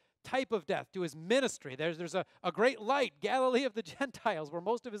 to his type of death, to his ministry. There's a great light, Galilee of the Gentiles, where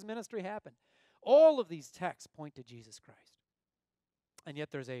most of his ministry happened. All of these texts point to Jesus Christ. And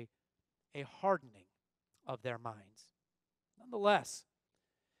yet there's a hardening of their minds. Nonetheless,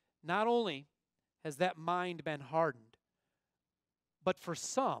 not only has that mind been hardened, but for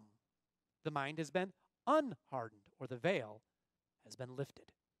some, the mind has been unhardened, or the veil has been lifted.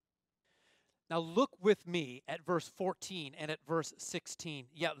 Now look with me at verse 14 and at verse 16.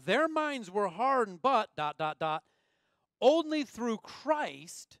 Yeah, their minds were hardened, but, ... only through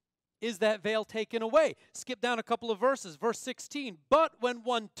Christ is that veil taken away. Skip down a couple of verses. Verse 16, but when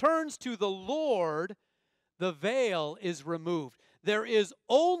one turns to the Lord, the veil is removed. There is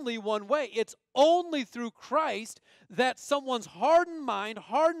only one way. It's only through Christ that someone's hardened mind,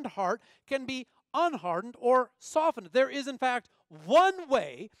 hardened heart can be unhardened or softened. There is, in fact, one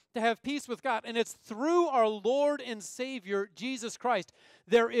way to have peace with God, and it's through our Lord and Savior, Jesus Christ.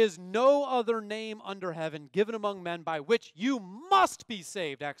 There is no other name under heaven given among men by which you must be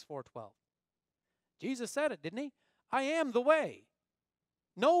saved, Acts 4:12. Jesus said it, didn't he? I am the way.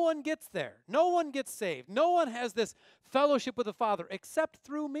 No one gets there. No one gets saved. No one has this fellowship with the Father except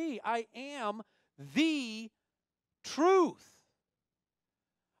through me. I am the truth.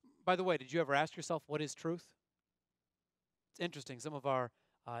 By the way, did you ever ask yourself, what is truth? It's interesting. Some of our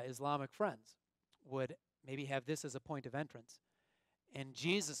Islamic friends would maybe have this as a point of entrance. And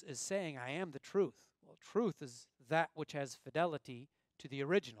Jesus is saying, I am the truth. Well, truth is that which has fidelity to the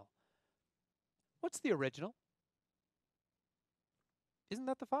original. What's the original? Isn't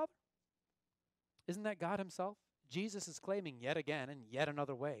that the Father? Isn't that God himself? Jesus is claiming yet again and yet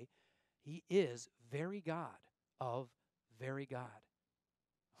another way, he is very God of very God.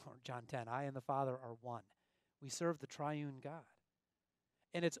 Or John 10, I and the Father are one. We serve the triune God.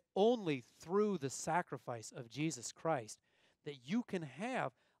 And it's only through the sacrifice of Jesus Christ that you can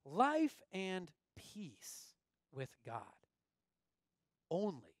have life and peace with God.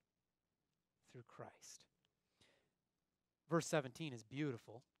 Only through Christ. Verse 17 is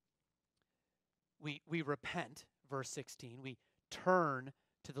beautiful. We repent, verse 16. We turn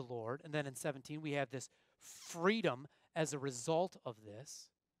to the Lord. And then in 17, we have this freedom as a result of this.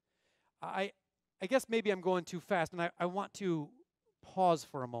 I guess maybe I'm going too fast, and I want to pause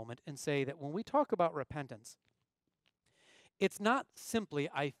for a moment and say that when we talk about repentance, it's not simply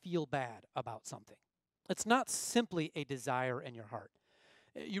I feel bad about something. It's not simply a desire in your heart.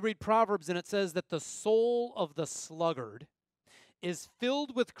 You read Proverbs and it says that the soul of the sluggard is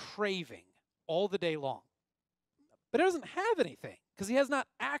filled with craving all the day long. But it doesn't have anything because he has not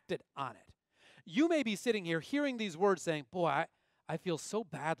acted on it. You may be sitting here hearing these words saying, boy, I feel so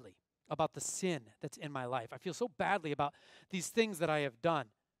badly about the sin that's in my life. I feel so badly about these things that I have done.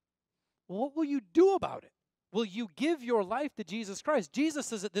 Well, what will you do about it? Will you give your life to Jesus Christ? Jesus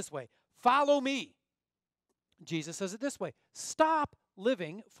says it this way, follow me. Jesus says it this way, stop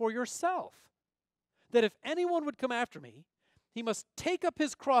living for yourself. That if anyone would come after me, he must take up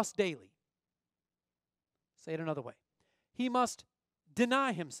his cross daily. Say it another way. He must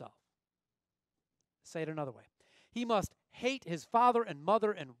deny himself. Say it another way. He must hate his father and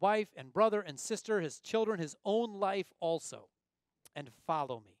mother and wife and brother and sister, his children, his own life also, and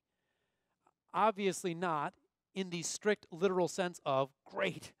follow me. Obviously not in the strict literal sense of,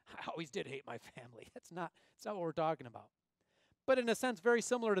 great, I always did hate my family. That's not what we're talking about. But in a sense very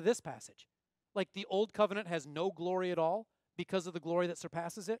similar to this passage. Like the old covenant has no glory at all because of the glory that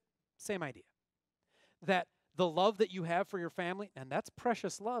surpasses it. Same idea. That the love that you have for your family, and that's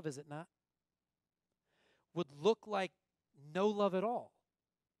precious love, is it not? Would look like no love at all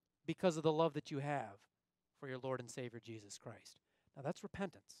because of the love that you have for your Lord and Savior Jesus Christ. Now that's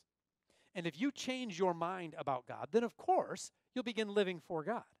repentance. And if you change your mind about God, then of course you'll begin living for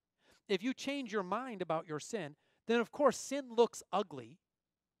God. If you change your mind about your sin, then of course sin looks ugly,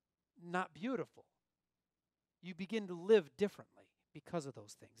 not beautiful. You begin to live differently because of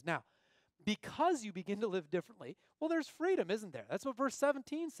those things. Now, because you begin to live differently, well, there's freedom, isn't there? That's what verse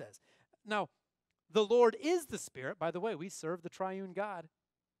 17 says. Now, the Lord is the Spirit. By the way, we serve the triune God.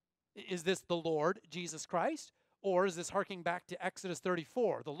 Is this the Lord, Jesus Christ? Or is this harking back to Exodus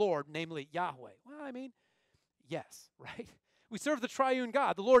 34, the Lord, namely Yahweh? Well, I mean, yes, right? We serve the triune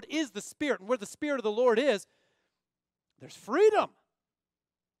God. The Lord is the Spirit. And where the Spirit of the Lord is, there's freedom.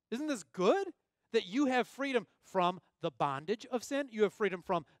 Isn't this good? That you have freedom from the bondage of sin. You have freedom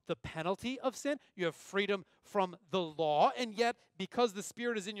from the penalty of sin. You have freedom from the law. And yet, because the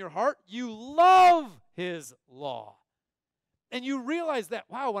Spirit is in your heart, you love His law. And you realize that,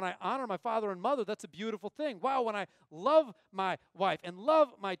 wow, when I honor my father and mother, that's a beautiful thing. Wow, when I love my wife and love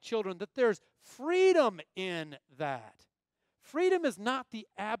my children, that there's freedom in that. Freedom is not the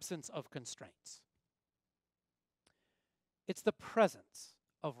absence of constraints. It's the presence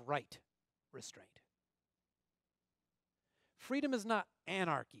of right restraint. Freedom is not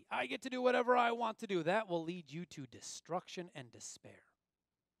anarchy. I get to do whatever I want to do. That will lead you to destruction and despair.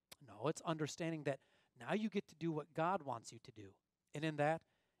 No, it's understanding that now you get to do what God wants you to do. And in that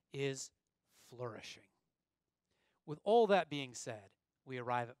is flourishing. With all that being said, we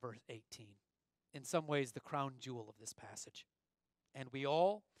arrive at verse 18. In some ways, the crown jewel of this passage. And we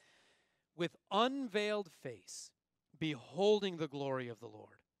all, with unveiled face, beholding the glory of the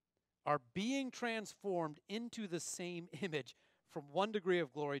Lord, are being transformed into the same image from one degree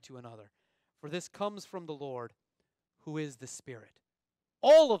of glory to another. For this comes from the Lord, who is the Spirit.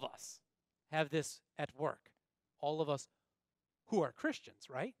 All of us have this at work. All of us who are Christians,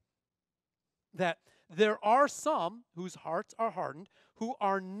 right? That there are some whose hearts are hardened who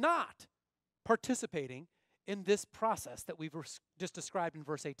are not participating in this process that we've just described in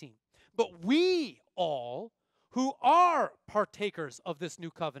verse 18. But we all who are partakers of this new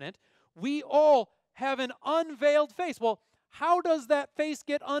covenant, we all have an unveiled face. Well, how does that face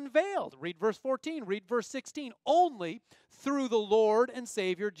get unveiled? Read verse 14, read verse 16. Only through the Lord and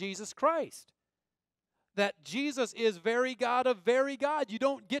Savior Jesus Christ. That Jesus is very God of very God. You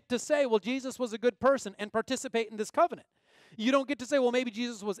don't get to say, well, Jesus was a good person and participate in this covenant. You don't get to say, well, maybe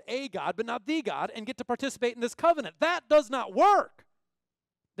Jesus was a God, but not the God, and get to participate in this covenant. That does not work.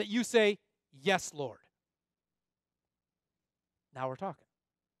 That you say, yes, Lord. Now we're talking.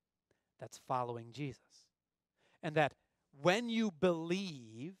 That's following Jesus. And that when you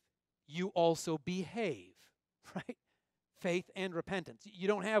believe, you also behave, right? Faith and repentance. You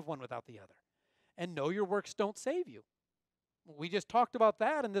don't have one without the other. And no, your works don't save you. We just talked about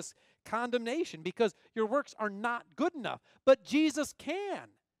that in this condemnation because your works are not good enough. But Jesus can.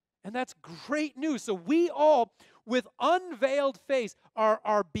 And that's great news. So we all, with unveiled face,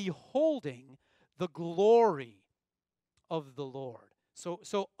 are beholding the glory of the Lord.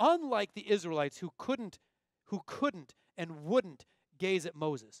 So unlike the Israelites who couldn't and wouldn't gaze at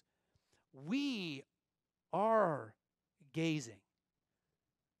Moses, we are gazing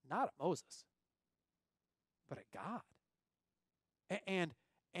not at Moses, but at God.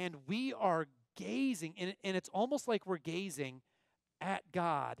 And we are gazing, and it's almost like we're gazing at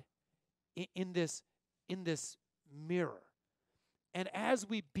God in this mirror. And as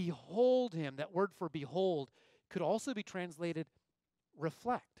we behold Him, that word for behold could also be translated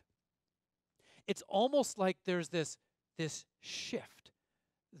reflect. It's almost like there's this shift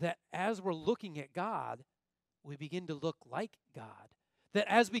that as we're looking at God, we begin to look like God.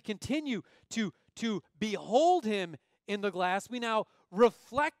 That as we continue to behold Him in the glass, we now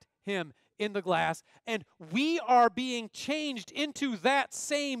reflect Him in the glass, and we are being changed into that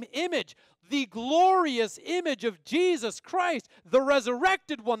same image, the glorious image of Jesus Christ, the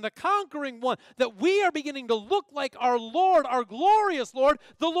resurrected one, the conquering one, that we are beginning to look like our Lord, our glorious Lord,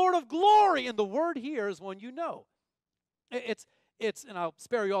 the Lord of glory. And the word here is one you know. It's and I'll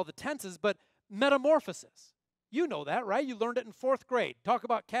spare you all the tenses, but metamorphosis. You know that, right? You learned it in 4th grade. Talk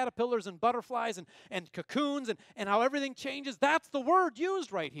about caterpillars and butterflies and cocoons and how everything changes. That's the word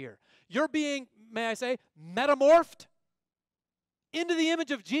used right here. You're being, may I say, metamorphed into the image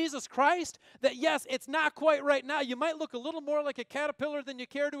of Jesus Christ. That yes, it's not quite right now. You might look a little more like a caterpillar than you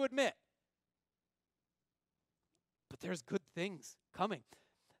care to admit. But there's good things coming.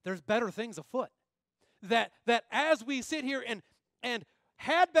 There's better things afoot. That as we sit here and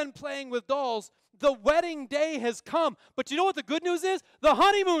had been playing with dolls, the wedding day has come. But you know what the good news is? The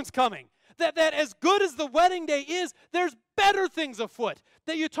honeymoon's coming. That as good as the wedding day is, there's better things afoot.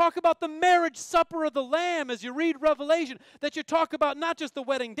 That you talk about the marriage supper of the Lamb as you read Revelation. That you talk about not just the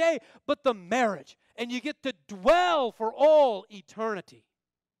wedding day, but the marriage. And you get to dwell for all eternity.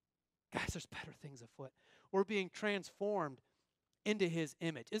 Guys, there's better things afoot. We're being transformed into His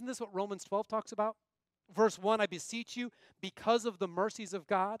image. Isn't this what Romans 12 talks about? Verse 1, I beseech you, because of the mercies of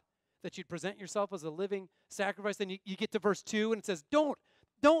God, that you'd present yourself as a living sacrifice. Then you get to verse 2, and it says,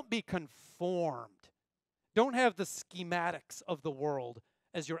 don't be conformed. Don't have the schematics of the world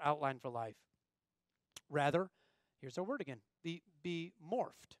as your outline for life. Rather, here's our word again, be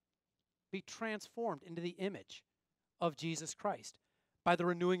morphed. Be transformed into the image of Jesus Christ by the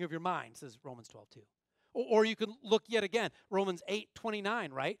renewing of your mind, says Romans 12:2. Or you can look yet again, Romans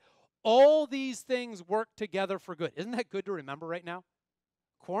 8:29, right? All these things work together for good. Isn't that good to remember right now?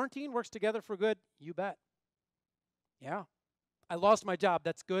 Quarantine works together for good? You bet. Yeah. I lost my job.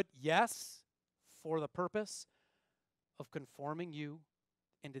 That's good. Yes, for the purpose of conforming you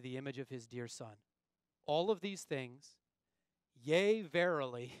into the image of his dear Son. All of these things, yea,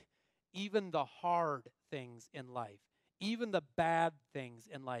 verily, even the hard things in life, even the bad things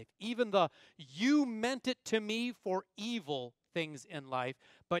in life, even the you meant it to me for evil things in life,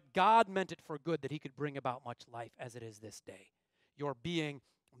 but God meant it for good that he could bring about much life as it is this day. You're being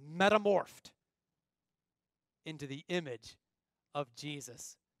metamorphed into the image of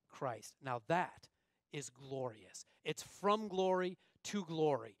Jesus Christ. Now that is glorious. It's from glory to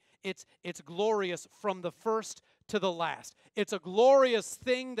glory. It's glorious from the first to the last. It's a glorious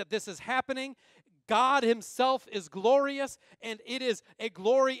thing that this is happening. God himself is glorious, and it is a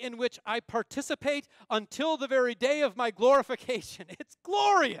glory in which I participate until the very day of my glorification. It's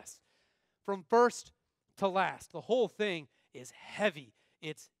glorious from first to last. The whole thing is heavy,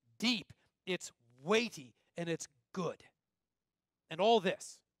 it's deep, it's weighty, and it's good. And all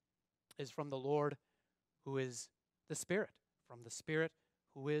this is from the Lord who is the Spirit, from the Spirit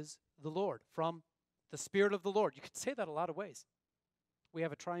who is the Lord, from the Spirit of the Lord. You could say that a lot of ways. We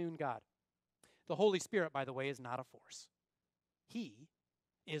have a triune God. The Holy Spirit, by the way, is not a force. He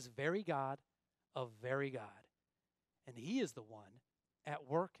is very God of very God. And he is the one at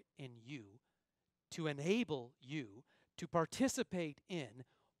work in you to enable you to participate in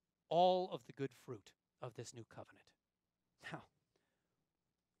all of the good fruit of this new covenant. Now,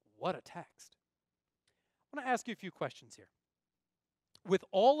 what a text. I want to ask you a few questions here. With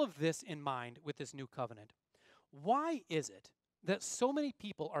all of this in mind, with this new covenant, why is it that so many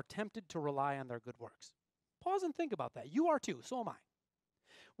people are tempted to rely on their good works? Pause and think about that. You are too, so am I.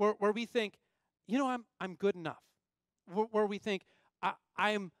 Where we think, I'm good enough. Where we think,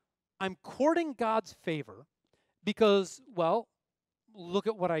 I'm courting God's favor because, well, look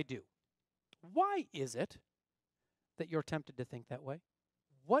at what I do. Why is it that you're tempted to think that way?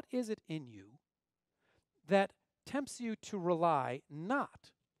 What is it in you that tempts you to rely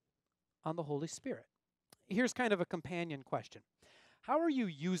not on the Holy Spirit? Here's kind of a companion question. How are you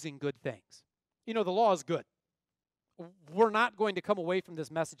using good things? The law is good. We're not going to come away from this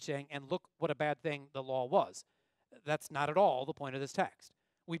message saying, and look what a bad thing the law was. That's not at all the point of this text.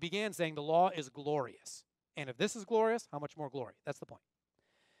 We began saying the law is glorious. And if this is glorious, how much more glory? That's the point.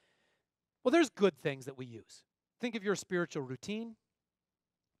 Well, there's good things that we use. Think of your spiritual routine.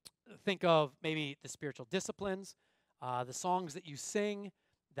 Think of maybe the spiritual disciplines, the songs that you sing,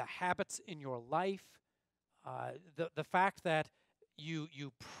 the habits in your life, the fact that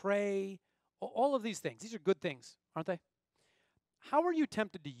you pray, all of these things. These are good things, aren't they? How are you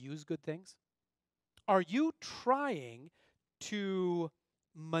tempted to use good things? Are you trying to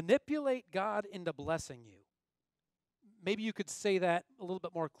manipulate God into blessing you? Maybe you could say that a little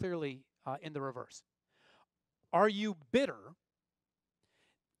bit more clearly in the reverse. Are you bitter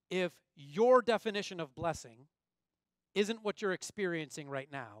if your definition of blessing isn't what you're experiencing right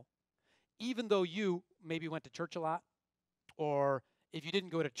now, even though you maybe went to church a lot, or if you didn't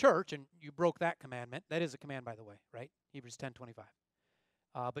go to church and you broke that commandment? That is a command, by the way, right? Hebrews 10:25.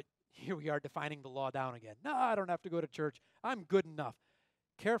 But here we are defining the law down again. No, I don't have to go to church. I'm good enough.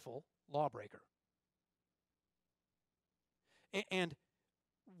 Careful, lawbreaker. And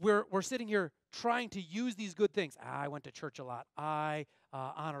we're sitting here trying to use these good things. I went to church a lot. I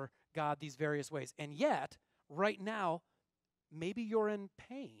honor God these various ways. And yet, right now, maybe you're in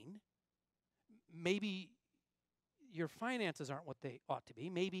pain. Maybe your finances aren't what they ought to be.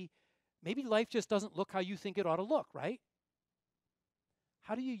 Maybe life just doesn't look how you think it ought to look, right?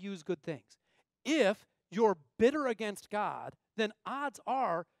 How do you use good things? If you're bitter against God, then odds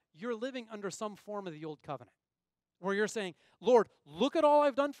are you're living under some form of the old covenant, where you're saying, Lord, look at all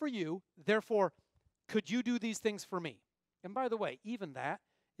I've done for you, therefore, could you do these things for me? And by the way, even that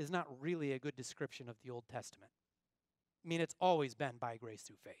is not really a good description of the Old Testament. I mean, it's always been by grace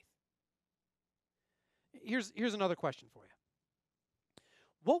through faith. Here's another question for you.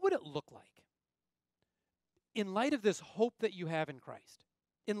 What would it look like in light of this hope that you have in Christ,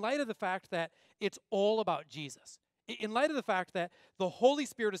 in light of the fact that it's all about Jesus, in light of the fact that the Holy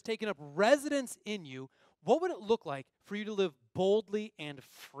Spirit has taken up residence in you? What would it look like for you to live boldly and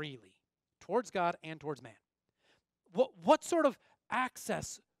freely towards God and towards man? What sort of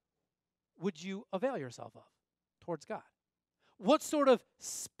access would you avail yourself of towards God? What sort of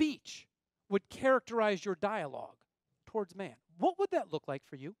speech would characterize your dialogue towards man? What would that look like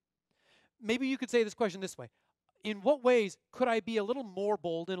for you? Maybe you could say this question this way. In what ways could I be a little more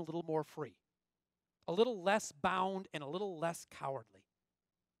bold and a little more free? A little less bound and a little less cowardly?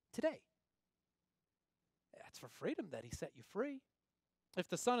 today. That's for freedom that he set you free. If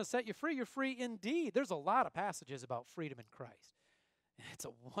the Son has set you free, you're free indeed. There's a lot of passages about freedom in Christ. And it's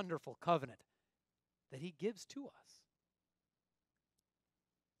a wonderful covenant that he gives to us.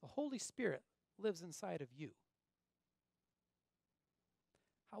 The Holy Spirit lives inside of you.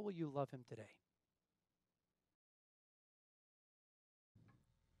 How will you love him today?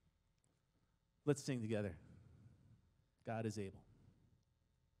 Let's sing together. God is able.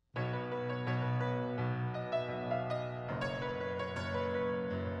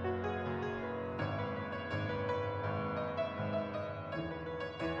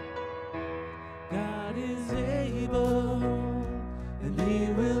 God is able, and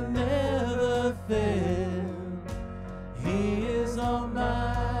he will never fail. He is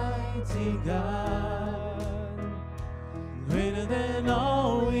Almighty God, greater than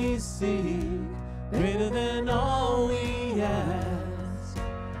all we seek, greater than all we ask.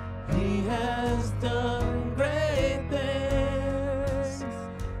 He has done great things,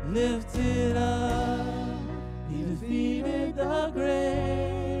 lifted up, he defeated the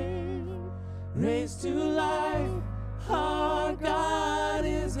grave, raised to life. Our God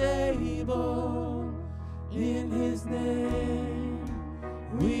is able. In his name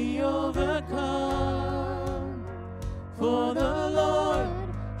we overcome. For the Lord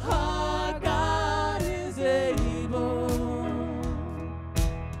our God is able.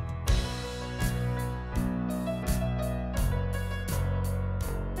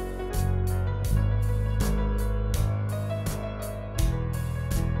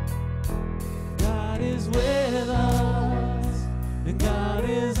 God is with us, and God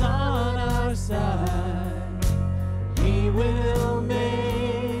is on our side. He will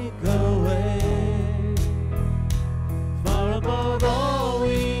make a way, far above all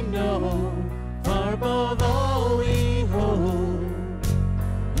we know, far above all we hope.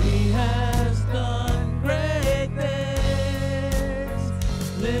 He has done great things,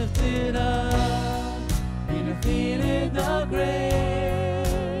 lifted up, he defeated the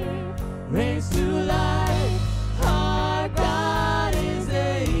grave, raised to life. Our God is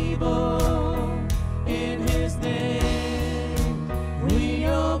able. In his name we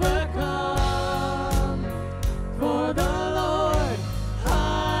overcome. For the Lord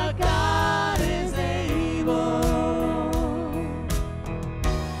our God is able.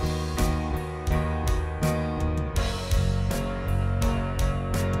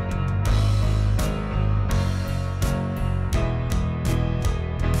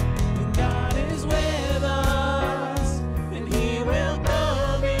 And God is with us, and he will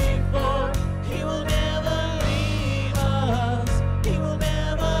go before. He will never leave us. He will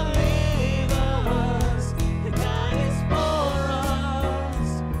never leave us. And God is for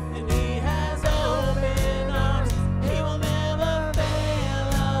us, and he has opened arms. He will never fail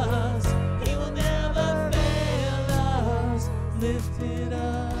us. He will never fail us. Lifted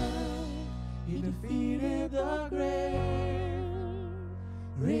up, he defeated the grave,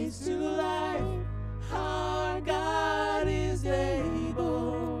 raised to life. Our God is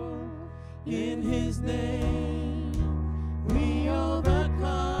able. In his name we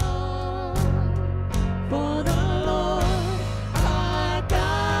overcome. For the Lord our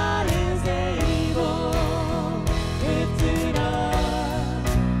God is able. Lifted up,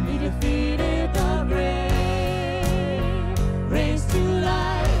 he defeated the grave, raised to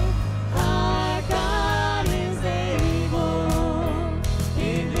life. Our God is able.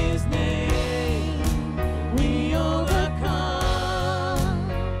 In his name we overcome.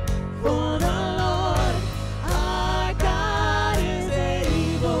 For the Lord our God is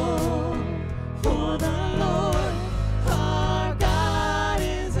able. For the Lord our God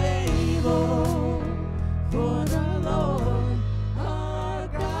is able. For the Lord our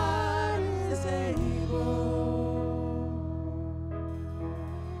God is able.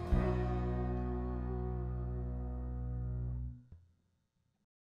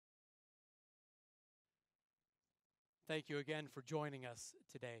 Thank you again for joining us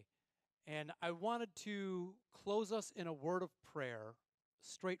today. And I wanted to close us in a word of prayer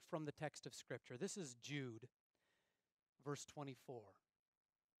straight from the text of Scripture. This is Jude, verse 24.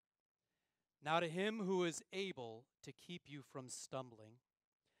 Now to him who is able to keep you from stumbling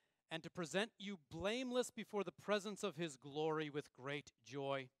and to present you blameless before the presence of his glory with great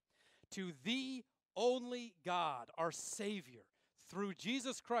joy, to the only God, our Savior, through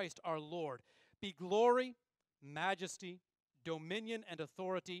Jesus Christ our Lord, be glory, majesty, dominion, and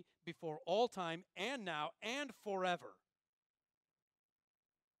authority before all time and now and forever.